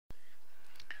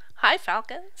Hi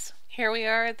Falcons! Here we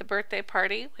are at the birthday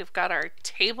party. We've got our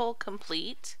table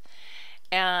complete,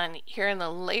 and here in the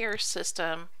layer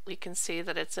system we can see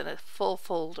that it's in a full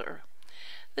folder.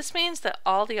 This means that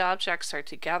all the objects are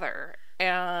together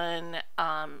and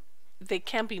they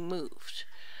can be moved.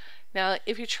 Now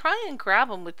if you try and grab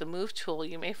them with the move tool,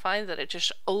 you may find that it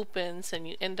just opens and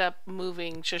you end up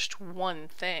moving just one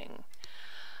thing.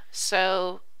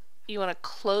 So you want to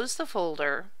close the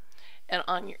folder, and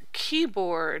on your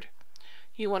keyboard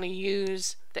you want to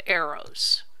use the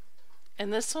arrows,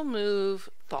 and this will move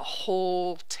the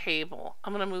whole table.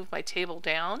 I'm going to move my table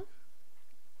down,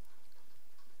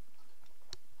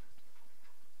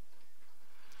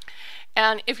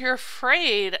 and if you're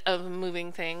afraid of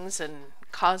moving things and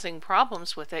causing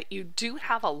problems with it, you do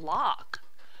have a lock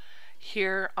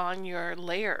here on your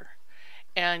layer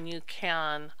and you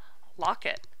can lock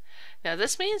it. Now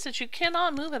this means that you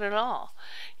cannot move it at all.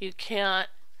 You can't,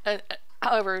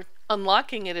 however,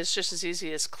 unlocking it is just as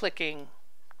easy as clicking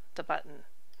the button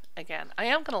again. I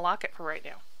am going to lock it for right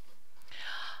now.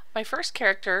 My first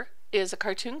character is a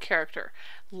cartoon character.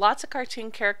 Lots of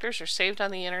cartoon characters are saved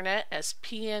on the internet as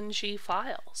PNG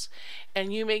files,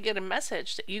 and you may get a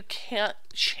message that you can't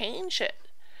change it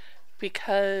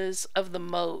because of the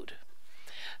mode.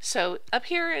 So up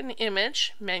here in the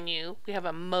image menu we have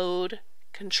a mode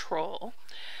control,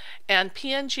 and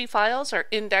PNG files are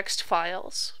indexed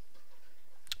files.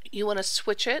 You want to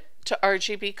switch it to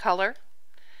RGB color,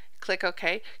 click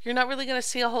OK. You're not really going to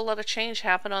see a whole lot of change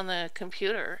happen on the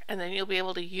computer, and then you'll be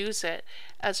able to use it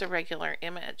as a regular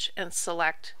image and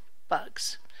select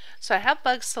bugs. So I have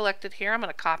bugs selected here. I'm going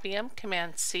to copy him,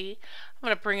 Command C. I'm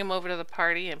going to bring him over to the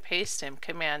party and paste him,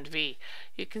 Command V.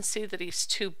 You can see that he's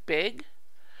too big.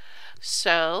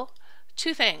 So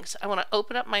two things. I want to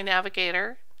open up my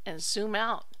navigator and zoom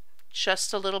out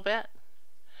just a little bit.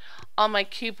 On my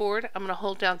keyboard I'm going to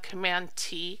hold down Command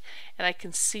T, and I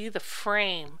can see the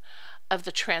frame of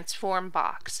the transform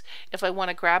box. If I want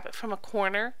to grab it from a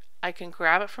corner, I can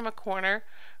grab it from a corner,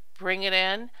 bring it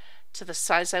in to the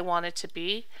size I want it to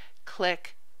be,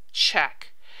 click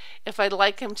check. If I'd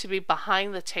like him to be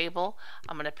behind the table,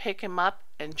 I'm going to pick him up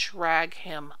and drag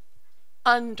him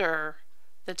under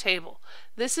the table.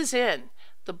 This is in.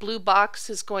 The blue box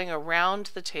is going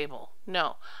around the table.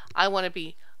 No, I want to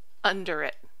be under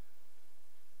it.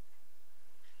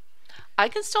 I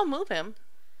can still move him.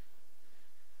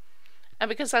 And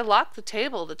because I locked the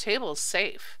table is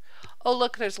safe. Oh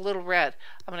look, there's a little red.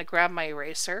 I'm going to grab my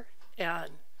eraser and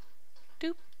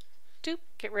doop, doop,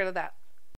 get rid of that.